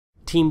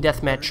Team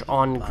deathmatch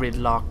on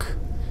gridlock.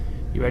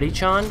 You ready,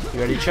 Chan? You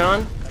ready,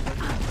 Chan?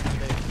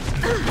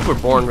 You were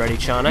born ready,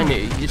 Chan. I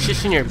knew. It's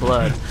just in your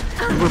blood.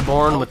 You were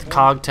born with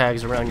cog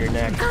tags around your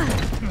neck.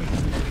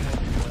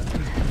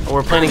 Oh,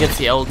 we're playing against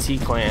the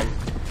LT clan.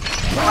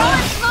 Throwing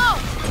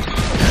smoke!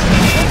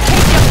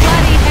 Keep your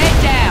bloody head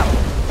down!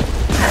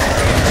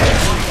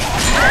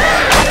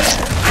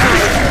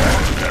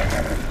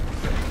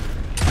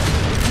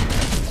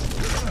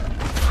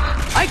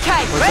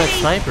 Okay, where's ready? that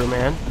sniper,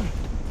 man?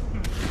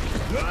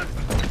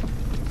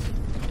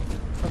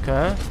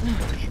 Okay.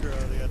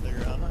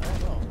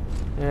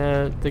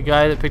 Yeah, the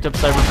guy that picked up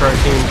sniper for our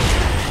team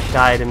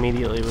died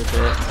immediately with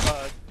it.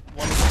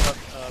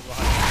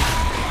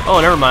 Oh,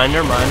 never mind,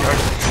 never mind.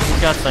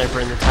 He's got sniper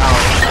in the tower.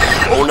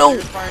 Oh no!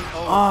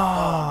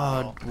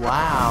 Oh,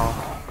 wow.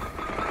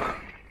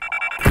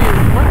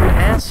 Dude, what an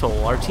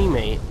asshole, our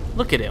teammate.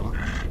 Look at him.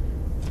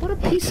 What a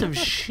piece of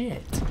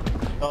shit.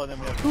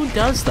 Who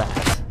does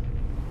that?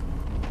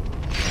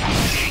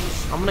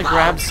 I'm gonna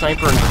grab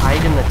sniper and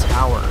hide in the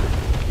tower.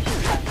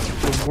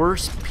 The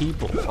worst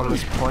people on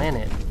this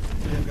planet.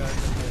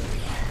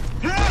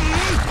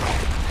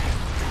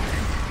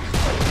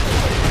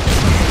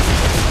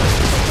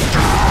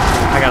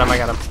 I got him, I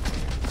got him.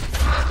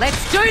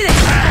 Let's do this!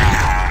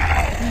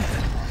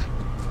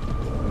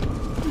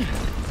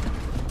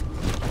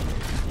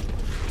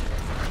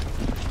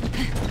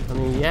 I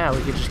mean, yeah,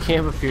 we could just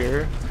camp up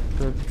here.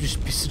 That'd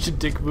just be such a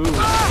dick move.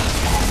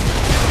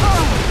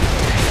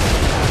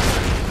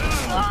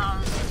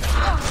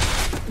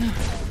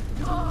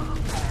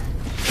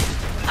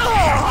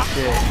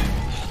 Shit.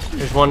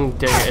 There's one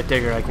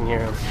digger, I can hear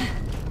him.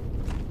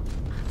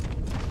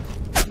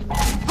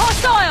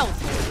 Hostile!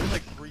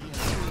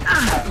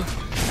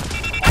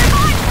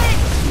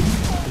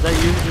 Is that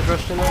you who just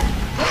rushed in there?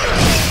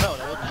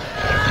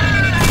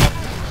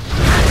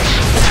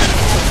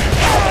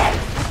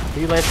 Are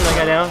you lancing that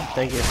guy down?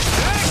 Thank you.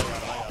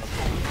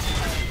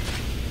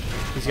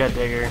 He's got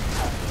digger.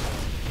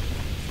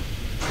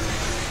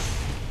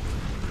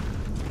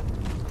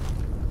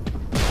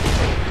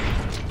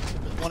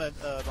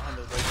 Behind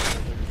those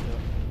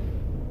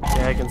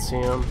yeah, I can see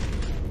him.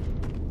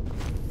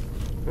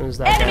 Who's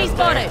that Enemy guy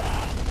spotted!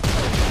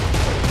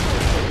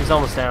 there? He's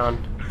almost down.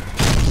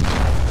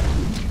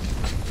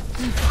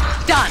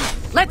 Done!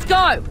 Let's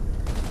go!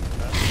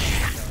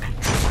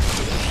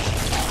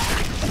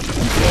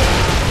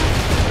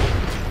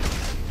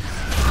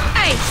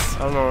 Ace! I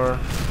don't know where.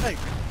 Hey!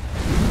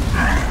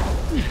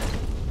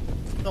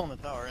 Still in the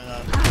tower.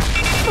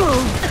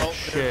 Oh,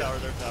 shit.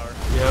 Their tower.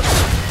 Yep.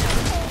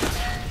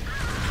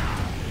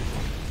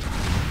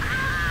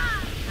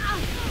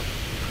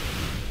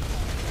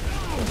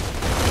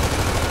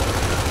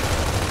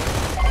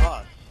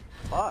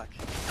 Fuck.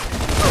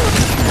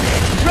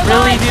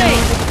 Really,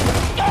 dude?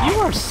 You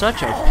are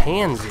such a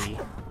pansy.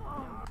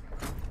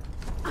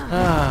 The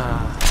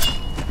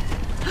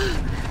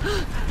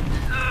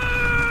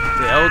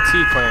LT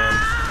clan.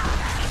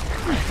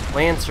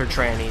 Lancer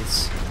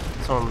trannies.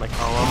 That's what I'm gonna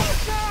call them.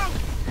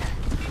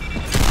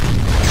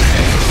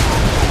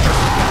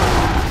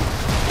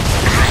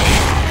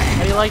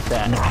 How do you like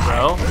that,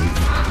 bro?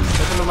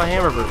 Listen to my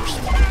hammer burst.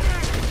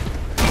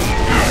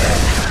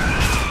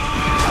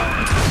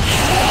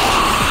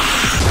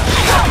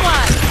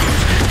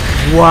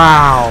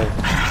 Wow,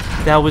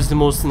 that was the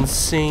most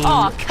insane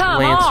Lancer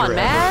on, ever.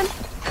 man!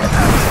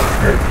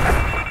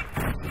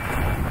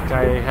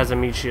 Guy has a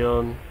meat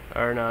shield,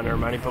 or no, never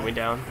mind. He put me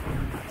down.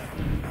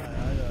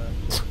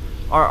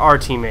 Our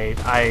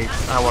teammate, I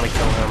want to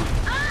kill him.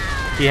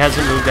 He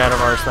hasn't moved out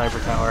of our sniper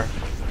tower.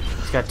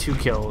 He's got 2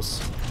 kills.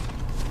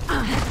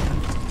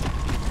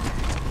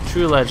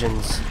 True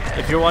legends.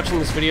 If you're watching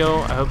this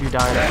video, I hope you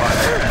die in a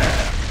fire.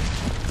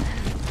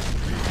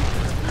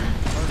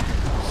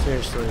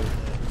 Seriously.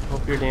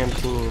 Hope your damn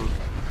team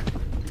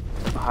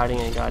is hiding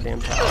in a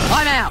goddamn tower.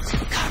 I'm out!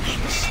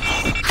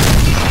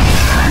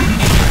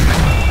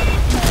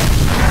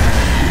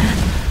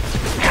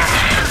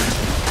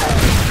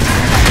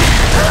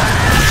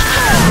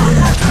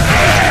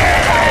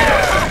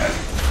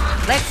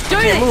 Let's do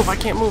this! I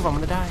can't move, I'm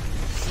gonna die.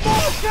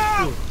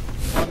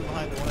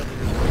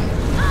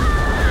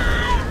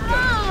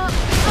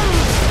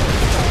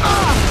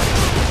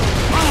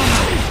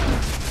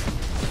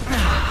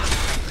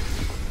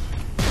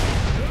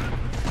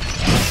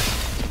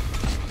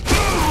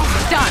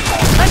 Done!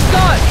 Let's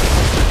go!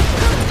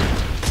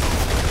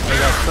 I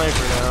got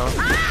sniper now.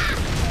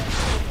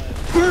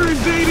 Burn,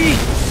 baby!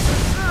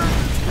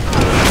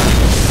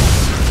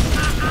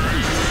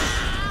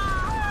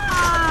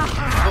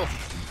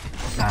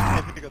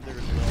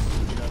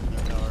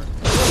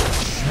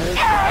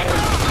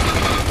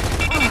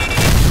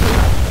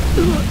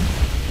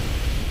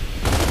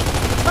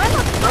 I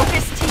look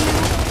focused to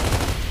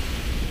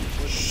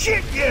you.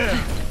 Shit, yeah!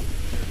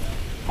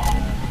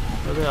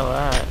 Where the hell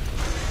at?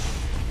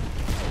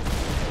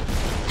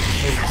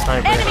 There's a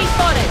sniper. Enemy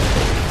spotted!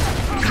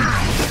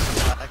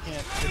 I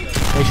can't.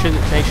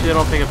 Make sure they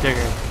don't pick up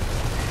digger.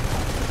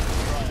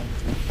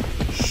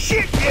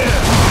 Shit, yeah!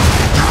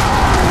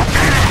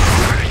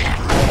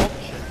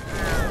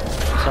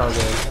 It's all good.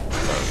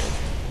 It's all good.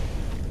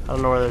 I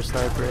don't know where their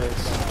sniper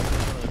is.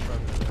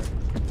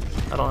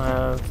 I don't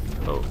have...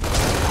 Oh.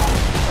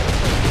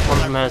 One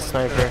of them has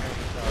sniper.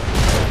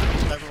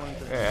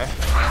 Yeah.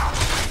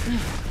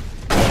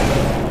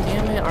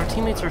 Damn it, our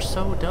teammates are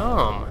so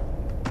dumb.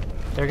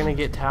 They're gonna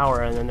get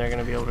tower and then they're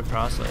gonna be able to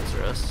cross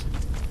laser us.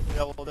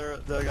 Yeah, well, they're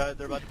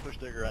about to push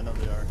digger. I know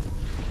they are.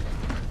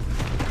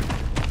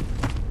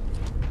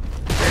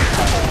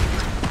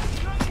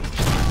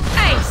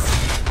 Ace!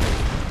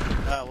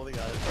 Ah, well, we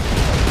got it.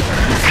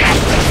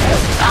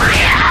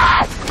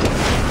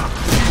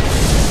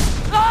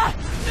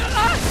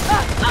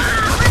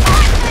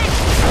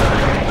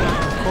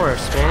 Of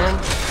course, man.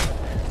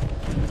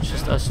 It's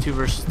just us two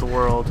versus the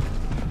world.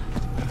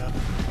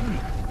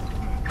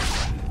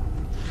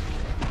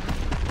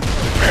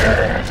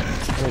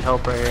 I need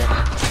help right here.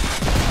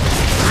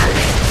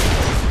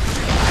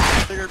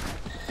 Digger.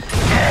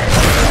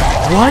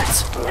 What?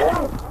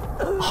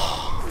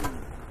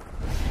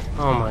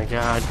 Oh my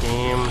god,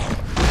 game.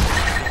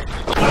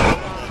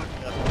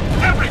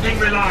 Everything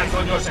relies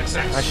on your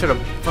success. I should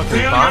have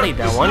fucking bodied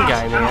that one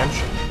guy, man.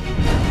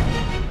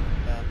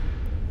 Yeah.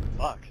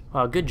 Fuck.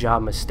 Wow, good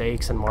job,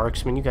 Mistakes and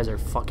Marksman. You guys are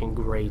fucking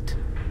great.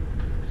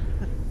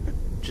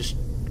 Just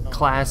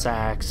class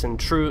acts and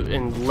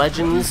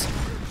Legends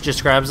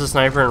just grabs the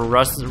sniper and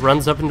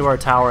runs up into our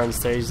tower and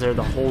stays there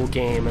the whole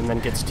game and then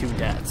gets 2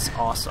 deaths.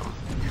 Awesome.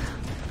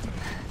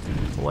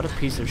 What a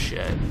piece of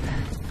shit.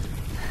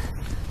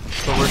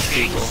 The worst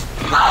people.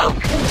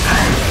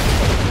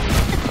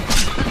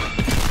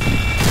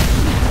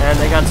 And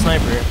they got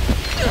sniper.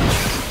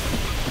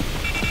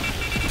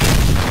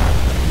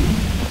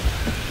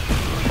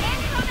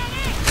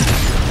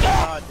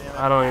 God damn it.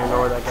 I don't even know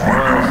where that guy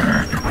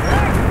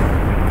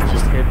was.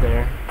 Just hid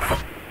there.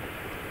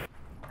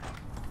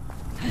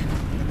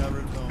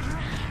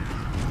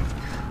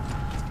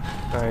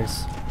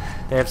 Nice.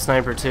 They have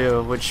sniper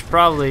too, which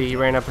probably he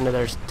ran up into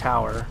their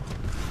tower.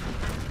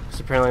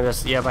 So apparently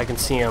that's, yep, I can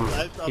see him.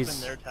 That's up He's,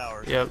 in their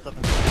tower. yep.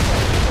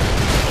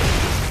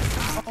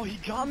 Oh, he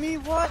got me?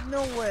 What?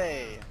 No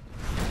way.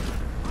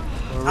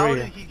 Where How were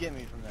did you? he get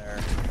me from there?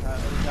 I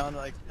was down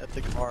like at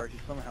the car. He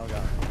somehow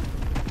got me.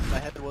 My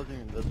head wasn't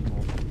even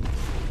visible.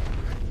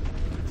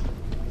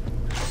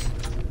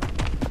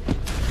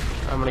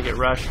 I'm gonna get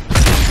rushed.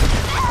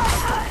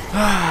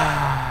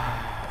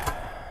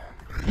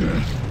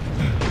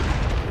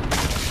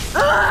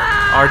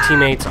 Our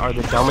teammates are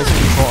the dumbest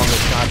people on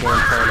this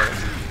goddamn planet.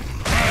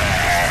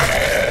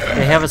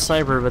 They have a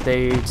sniper, but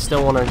they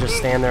still want to just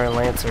stand there and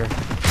Lancer.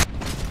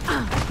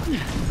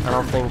 I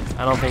don't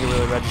think it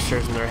really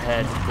registers in their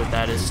head that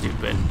that is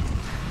stupid.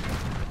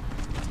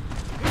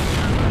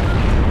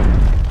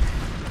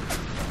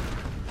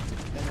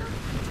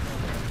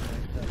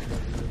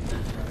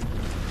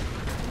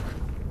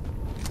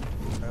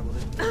 Alright, well,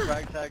 they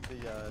frag tag the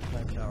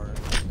snipe tower.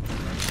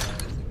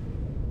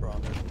 We're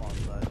on their spawn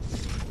side.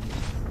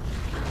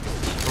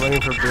 I'm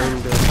waiting for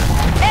Boom to...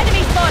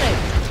 Enemy spotted!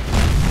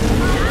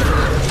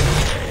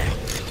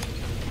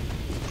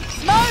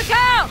 Smoke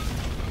out!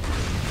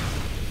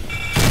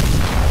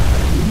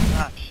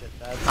 Ah, shit,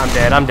 that's... I'm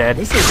dead.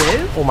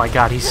 Oh my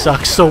god, he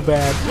sucks so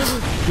bad.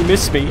 He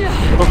missed me.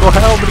 I don't know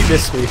how, but he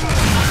missed me.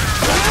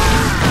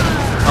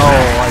 Oh,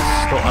 I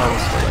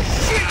was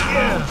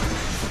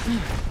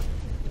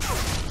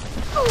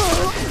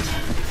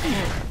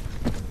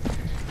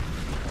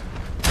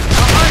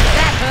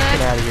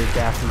Get out of here,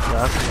 Daffy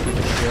Duck. Give a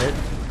shit.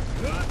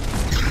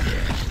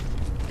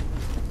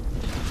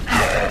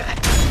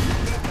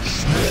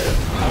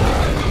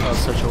 Oh,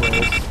 such a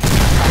waste.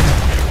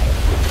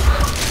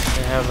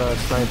 They have a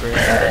sniper.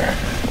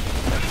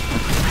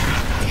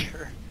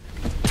 Sure.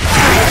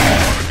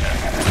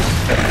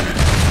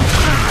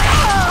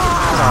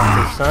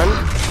 Softer, son.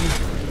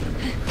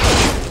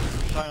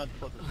 Try not to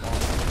flip the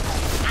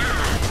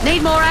spawn.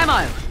 Need more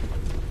ammo.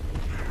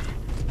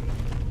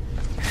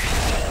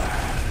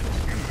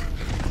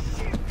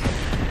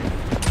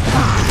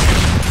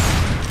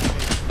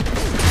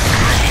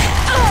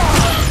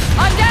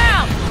 I'm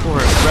down.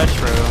 Poor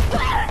Retro.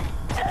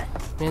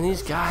 Man,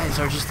 these guys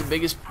are just the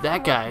biggest.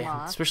 That guy,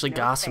 especially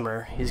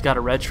Gossamer, he's got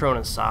a Retro and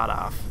a sawed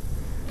off.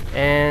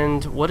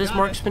 And what has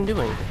Marksman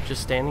doing?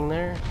 Just standing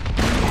there?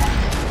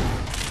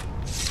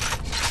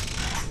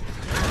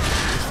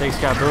 Mistake's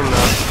got Boom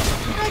though.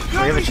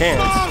 We have a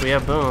chance. We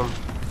have Boom.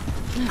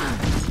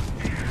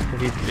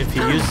 If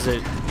he uses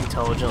it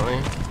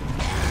intelligently.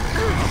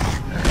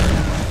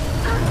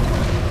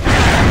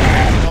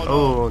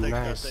 Oh,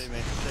 nice.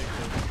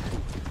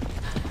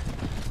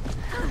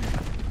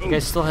 The guy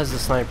still has the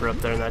sniper up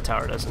there in that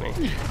tower, doesn't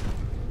he?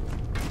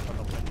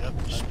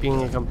 Just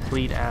being a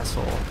complete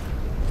asshole.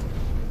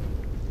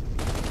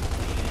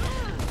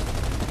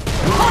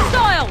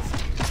 Hostiles!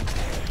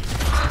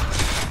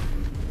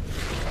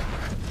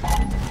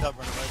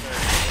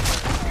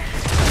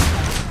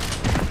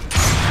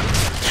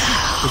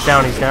 He's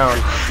down, he's down.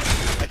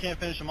 I can't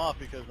finish him off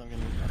because I'm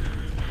gonna...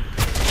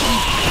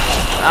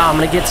 Ah, I'm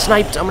gonna get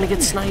sniped, I'm gonna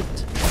get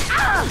sniped.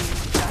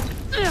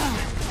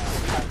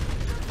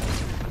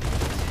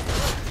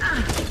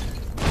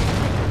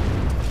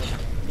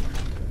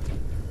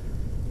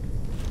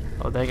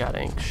 they got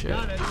ink. Shit.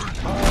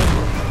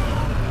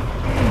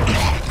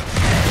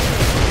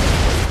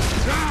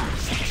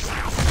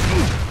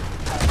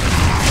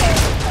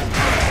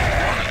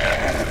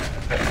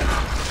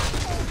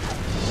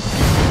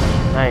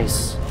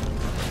 Nice.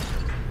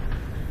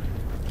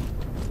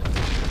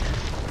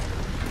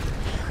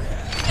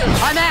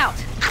 I'm out.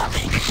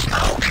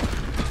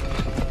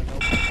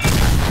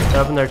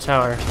 They're up in their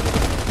tower.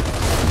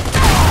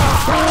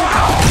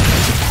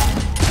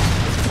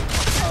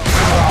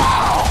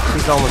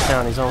 He's almost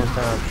down, he's almost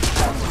down.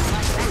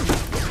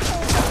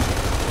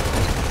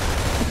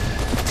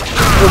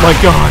 Oh my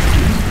god!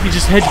 He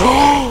just head.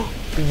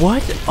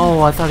 What?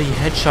 Oh, I thought he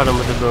headshot him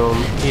with the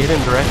boom. He hit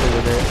him directly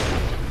with it.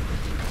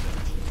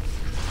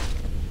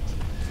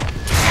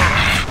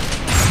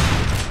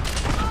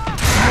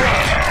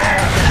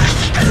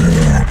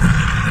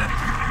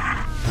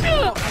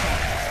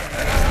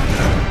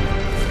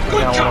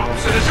 Good job,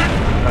 citizen.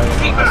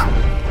 Keep it up.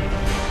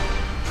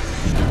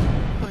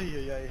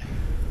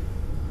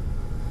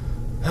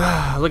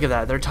 Look at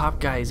that. Their top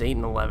guy is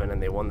 8-11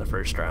 and they won the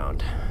first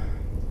round.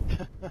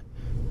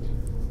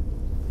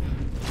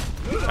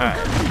 Alright.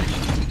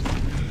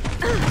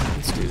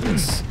 Let's do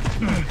this.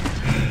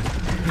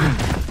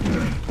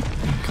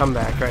 Come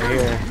back right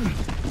here.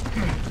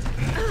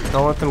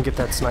 Don't let them get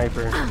that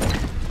sniper.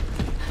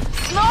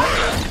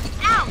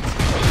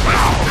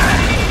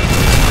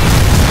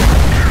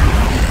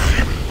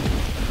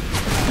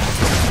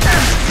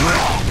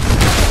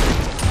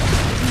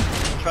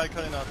 Try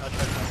cutting up. I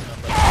tried cutting up.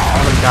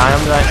 I'm gonna die.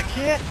 I'm I gonna die.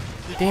 can't.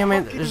 Damn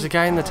it. There's a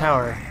guy in the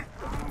tower.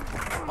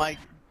 Like,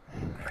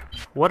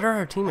 What are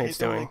our teammates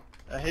doing?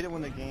 I hate it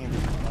when the game.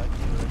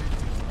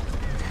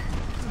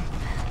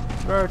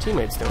 What are our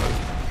teammates doing?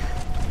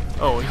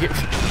 Oh,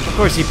 of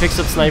course he picks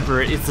up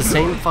sniper. It's the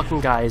same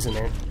fucking guy, isn't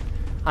it?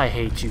 I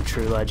hate you,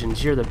 True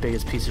Legends. You're the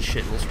biggest piece of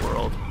shit in this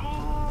world.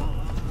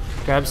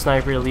 Grab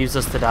sniper, leaves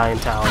us to die in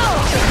tower.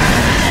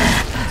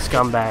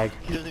 Scumbag.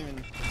 He doesn't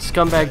even.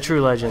 Scumbag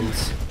True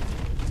Legends.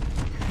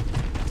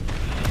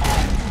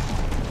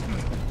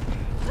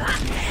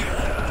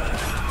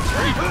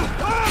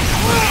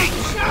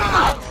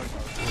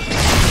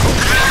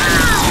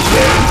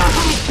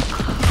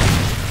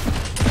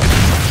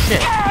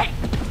 Shit.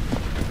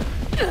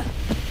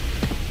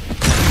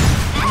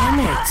 Damn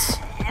it.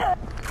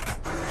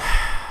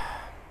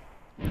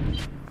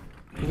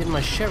 I'm getting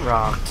my shit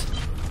rocked.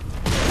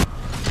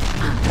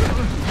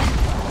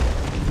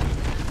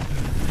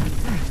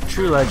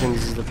 True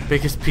Legends is the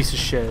biggest piece of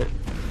shit.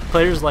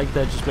 Players like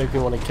that just make me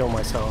want to kill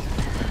myself.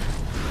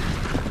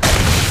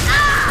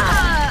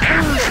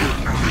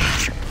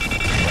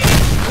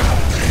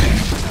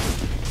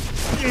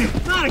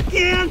 Not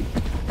again!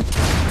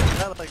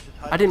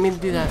 I didn't mean to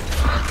do that.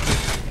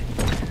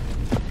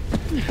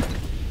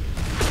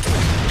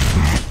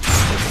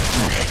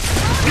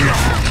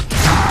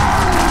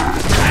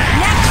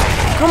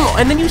 Come on,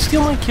 and then you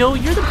steal my kill?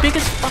 You're the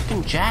biggest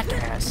fucking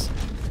jackass.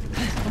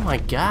 Oh my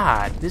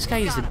god, this guy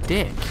is a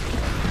dick.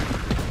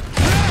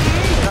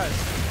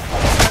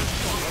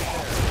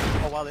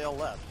 Oh wow, they all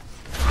left.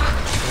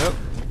 Yep.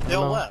 They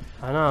all left.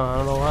 I know, I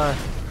don't know why.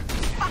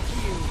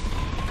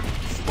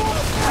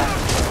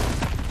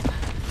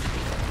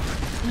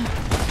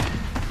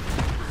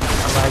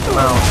 I lagged him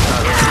out.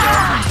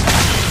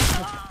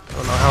 I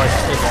don't know how I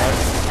did that.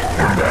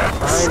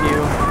 Behind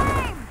you.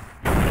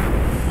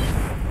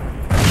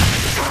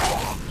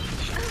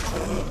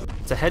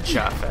 It's a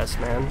headshot fest,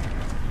 man.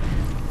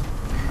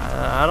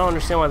 I don't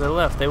understand why they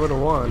left. They would have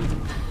won.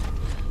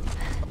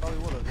 Probably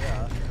would have,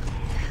 yeah.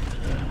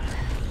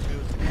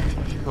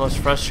 The most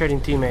frustrating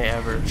teammate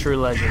ever. True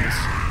Legends.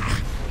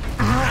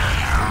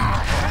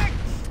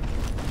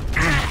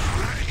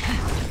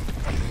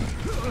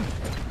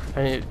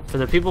 And for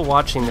the people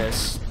watching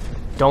this,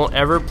 don't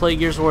ever play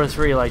Gears of War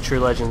 3 like True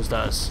Legends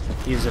does.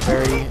 He's a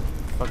very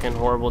fucking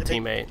horrible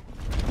teammate.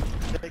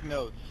 Take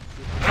notes.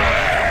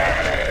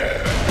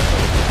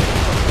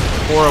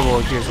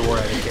 Horrible Gears of War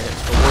etiquette.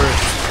 It's the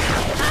worst.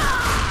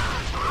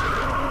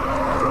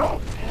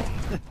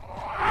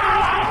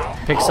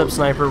 Picks up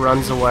sniper,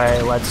 runs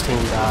away, lets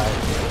team die.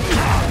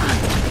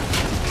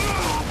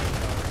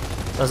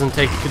 Doesn't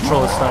take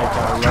control of snipe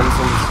down,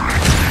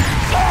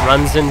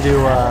 runs into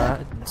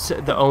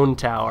the own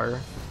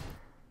tower.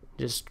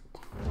 Just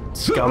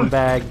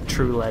scumbag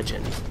True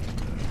Legend.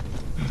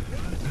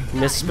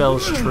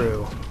 Misspells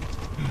true.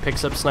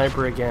 Picks up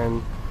sniper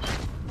again.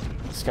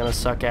 It's gonna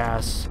suck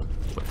ass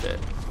with it.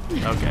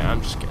 Okay,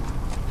 I'm just kidding.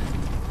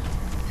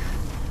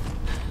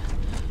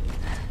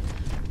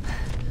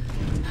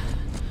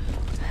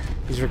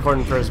 He's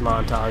recording for his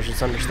montage,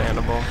 it's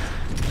understandable.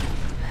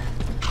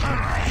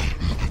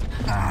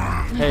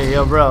 Hey,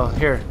 yo, bro,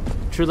 here.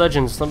 True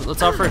Legends,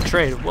 let's offer a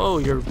trade. Whoa,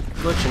 you're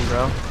glitching,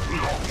 bro.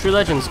 True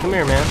Legends, come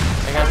here, man.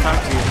 I gotta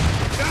talk to you.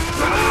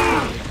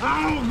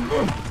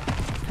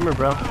 Come here,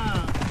 bro.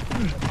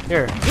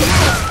 Here.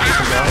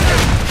 Listen, bro.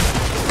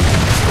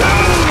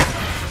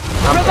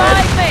 I'm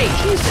dead.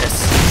 Jesus.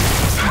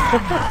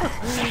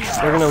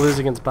 We're gonna lose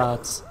against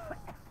bots.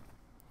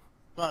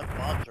 Not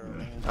bots or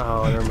anything.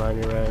 Oh, never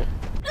mind, you're right.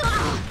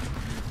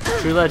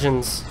 True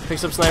Legends.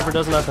 Picks up sniper,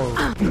 does nothing.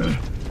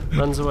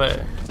 Runs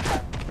away.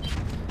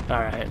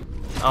 Alright.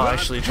 I'll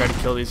actually try to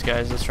kill these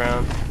guys this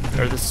round.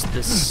 Or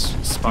this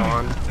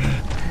spawn.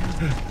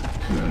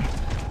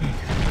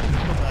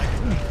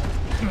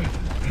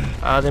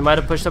 They might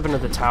have pushed up into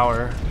the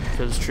tower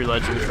because True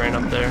Legends ran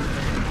up there.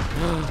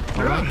 Oh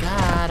my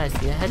god, I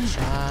see a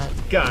headshot.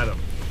 Got him.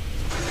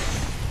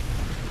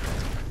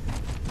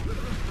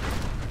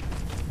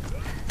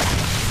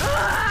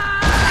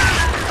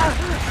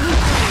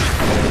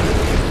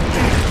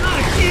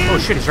 Oh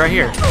shit, he's right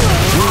here.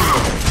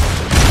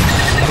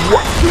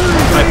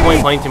 I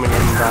point blank him and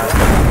didn't die.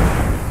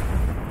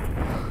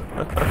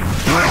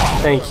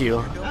 Thank you.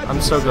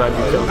 I'm so glad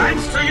you killed him.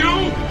 Thanks to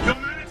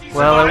you,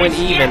 Well, I went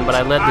even, but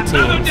I led the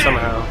team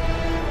somehow.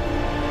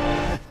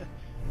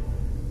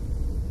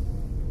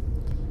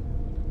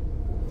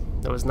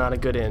 That was not a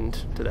good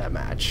end to that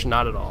match.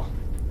 Not at all.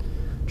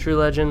 True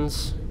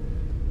Legends,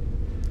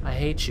 I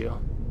hate you.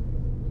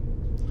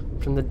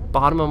 From the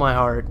bottom of my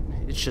heart,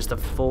 it's just a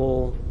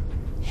full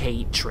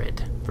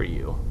hatred for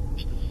you.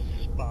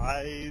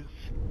 Spies.